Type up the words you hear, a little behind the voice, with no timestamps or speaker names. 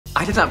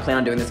I did not plan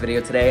on doing this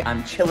video today.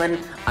 I'm chilling,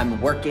 I'm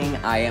working,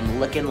 I am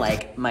looking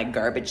like my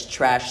garbage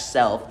trash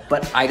self,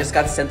 but I just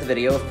got sent the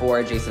video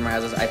for Jason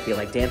Mraz's I Feel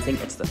Like Dancing.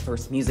 It's the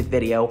first music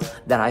video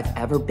that I've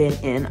ever been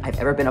in, I've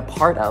ever been a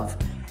part of,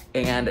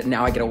 and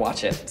now I get to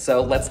watch it.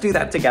 So let's do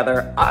that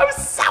together. I'm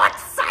so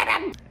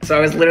excited! So I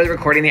was literally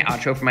recording the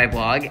outro for my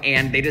vlog,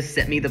 and they just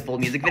sent me the full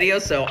music video,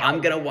 so I'm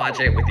gonna watch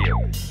it with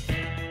you.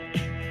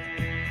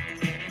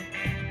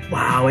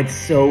 Wow, it's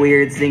so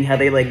weird seeing how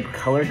they like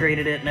color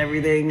graded it and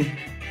everything.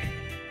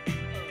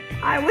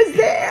 I was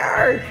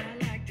there!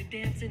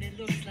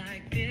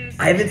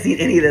 I haven't seen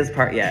any of this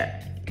part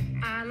yet.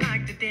 I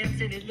like to dance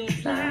and it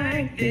looks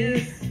like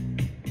this.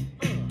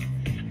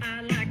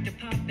 I like to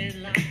pop it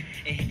like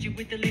and hit you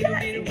with the little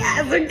bit of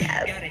yes.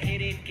 Gotta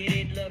hit it, get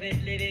it, love it,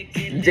 live it,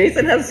 get it.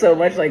 Jason has so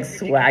much like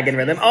swag and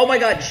rhythm. Oh my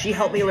god, she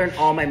helped me learn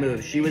all my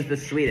moves. She was the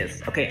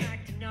sweetest. Okay,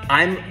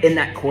 I'm in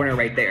that corner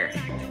right there.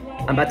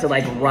 I'm about to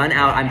like run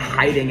out. I'm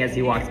hiding as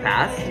he walks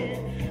past.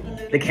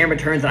 The camera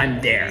turns and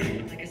I'm there.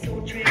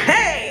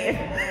 Hey!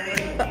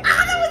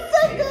 Ah, that was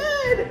so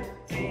good!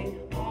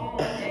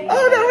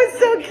 Oh, that was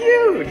so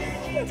cute!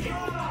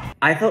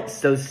 I felt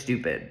so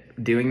stupid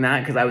doing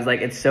that because I was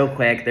like, it's so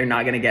quick, they're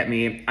not gonna get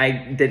me. I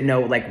didn't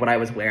know like what I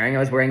was wearing. I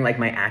was wearing like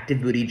my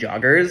active booty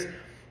joggers,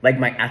 like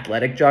my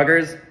athletic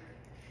joggers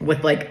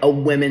with like a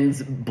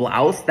women's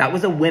blouse. That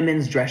was a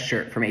women's dress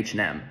shirt from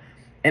H&M.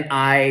 And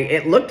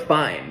it looked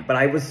fine, but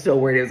I was so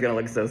worried it was gonna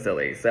look so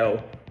silly.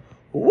 So,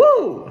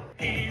 woo!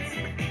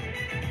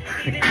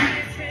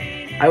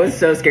 I was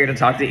so scared to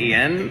talk to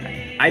Ian.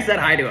 I said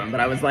hi to him, but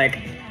I was like,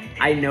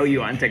 I know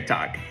you on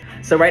TikTok.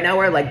 So right now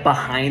we're like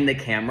behind the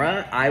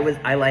camera. I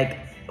like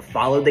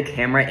followed the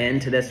camera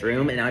into this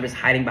room and I'm just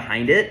hiding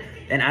behind it.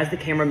 And as the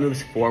camera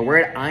moves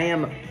forward, I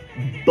am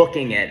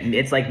booking it.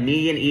 It's like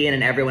me and Ian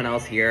and everyone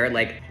else here.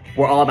 Like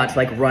we're all about to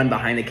like run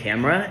behind the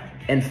camera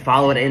and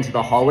follow it into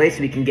the hallway so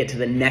we can get to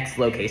the next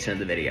location of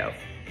the video.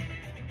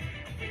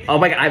 Oh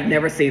my God, I've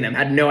never seen them.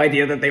 Had no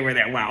idea that they were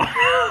there,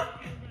 wow.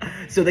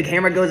 So the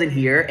camera goes in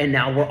here and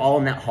now we're all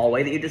in that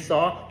hallway that you just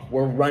saw.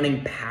 We're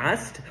running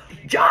past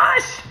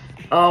Josh.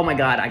 Oh my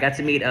God, I got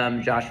to meet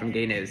Josh from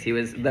Gay News. He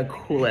was the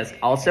coolest.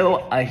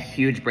 Also a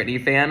huge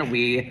Britney fan.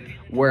 We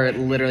were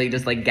literally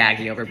just like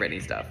gagging over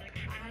Britney stuff.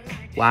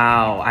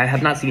 Wow, I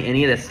have not seen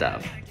any of this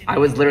stuff. I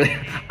was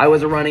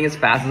running as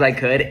fast as I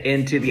could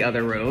into the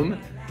other room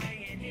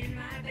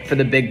for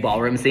the big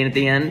ballroom scene at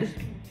the end.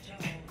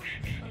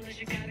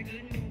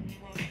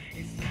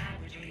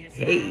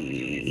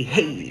 Hey,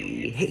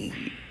 hey, hey.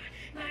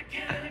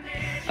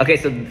 Okay,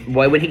 so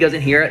when he goes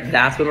in here,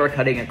 that's when we're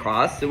cutting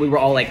across. So we were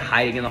all like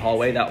hiding in the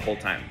hallway that whole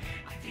time.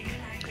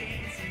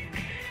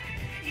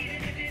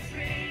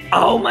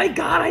 Oh my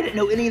God, I didn't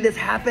know any of this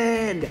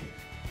happened.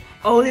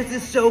 Oh, this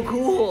is so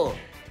cool.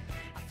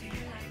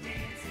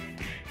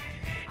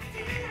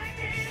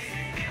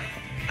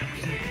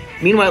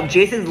 Meanwhile,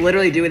 Jason's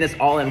literally doing this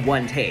all in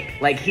one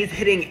take. Like he's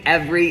hitting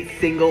every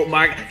single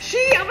mark.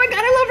 Oh my God,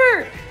 I love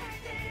her.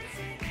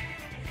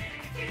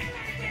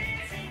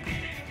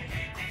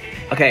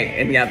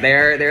 Okay, and yeah,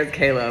 there's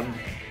Caleb.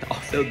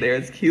 Also,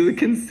 there's Q. You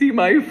can see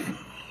my phone.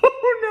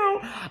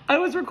 Oh no, I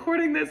was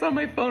recording this on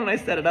my phone and I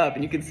set it up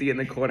and you can see it in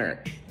the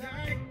corner.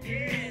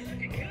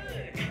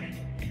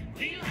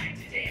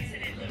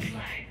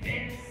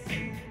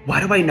 Why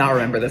do I not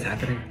remember this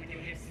happening?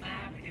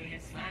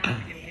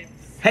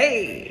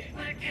 Hey!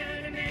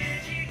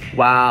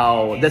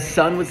 Wow, the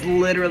sun was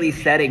literally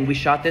setting. We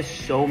shot this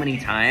so many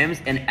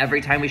times and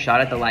every time we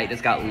shot it, the light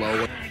just got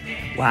lower.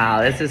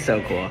 Wow, this is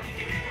so cool.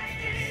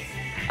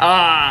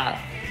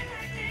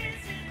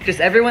 Just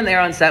everyone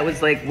there on set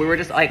was like, we were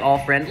just like all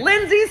friends.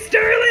 Lindsay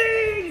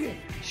Sterling!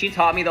 She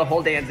taught me the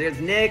whole dance. There's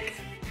Nick.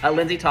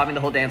 Lindsay taught me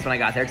the whole dance when I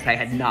got there because I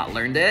had not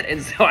learned it.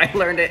 And so I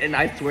learned it in,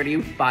 I swear to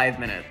you, 5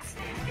 minutes.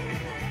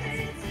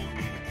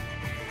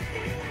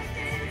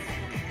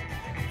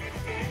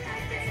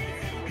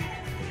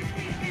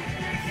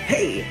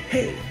 Hey,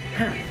 hey,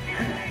 ha,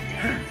 ha,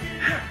 ha,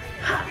 ha,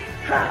 ha,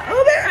 ha.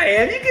 Oh, there I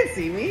am. You can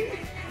see me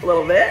a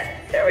little bit.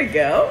 There we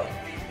go.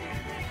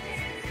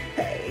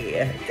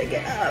 Hey, take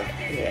it up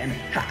and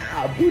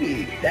ha,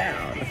 booty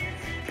down.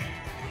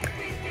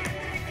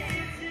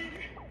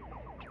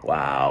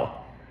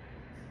 Wow.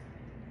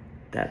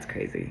 That's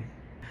crazy.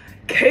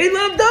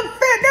 Caleb the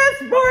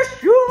Fitness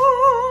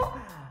Marshall!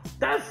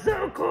 That's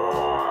so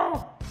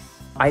cool!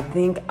 I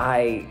think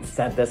I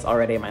said this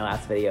already in my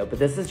last video, but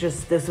this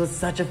was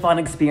such a fun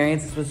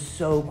experience. This was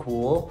so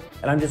cool.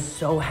 And I'm just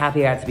so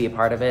happy I got to be a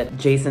part of it.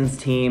 Jason's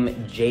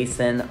team,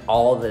 Jason,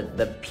 all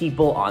the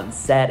people on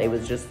set, it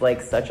was just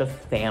like such a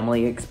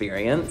family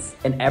experience.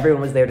 And everyone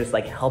was there just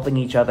like helping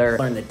each other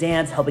learn the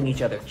dance, helping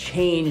each other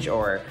change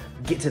or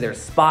get to their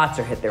spots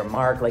or hit their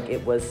mark. Like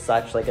it was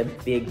such like a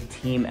big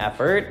team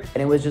effort.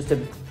 And it was just a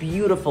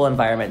beautiful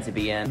environment to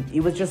be in.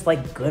 It was just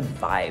like good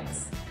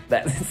vibes.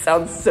 That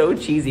sounds so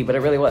cheesy, but it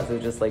really was. It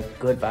was just like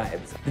good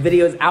vibes. The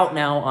video is out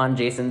now on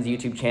Jason's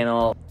YouTube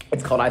channel.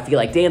 It's called I Feel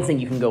Like Dancing.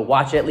 You can go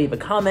watch it, leave a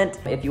comment.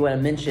 If you want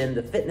to mention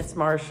the Fitness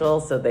Marshall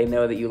so they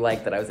know that you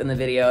like that I was in the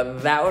video,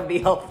 that would be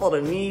helpful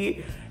to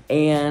me.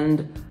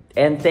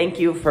 And thank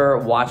you for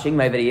watching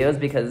my videos,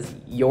 because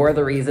you're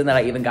the reason that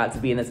I even got to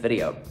be in this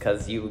video,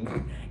 because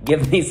you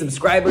give me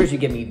subscribers, you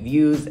give me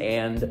views,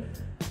 and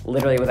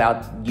literally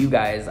without you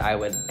guys, I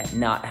would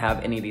not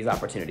have any of these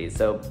opportunities.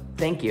 So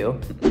thank you.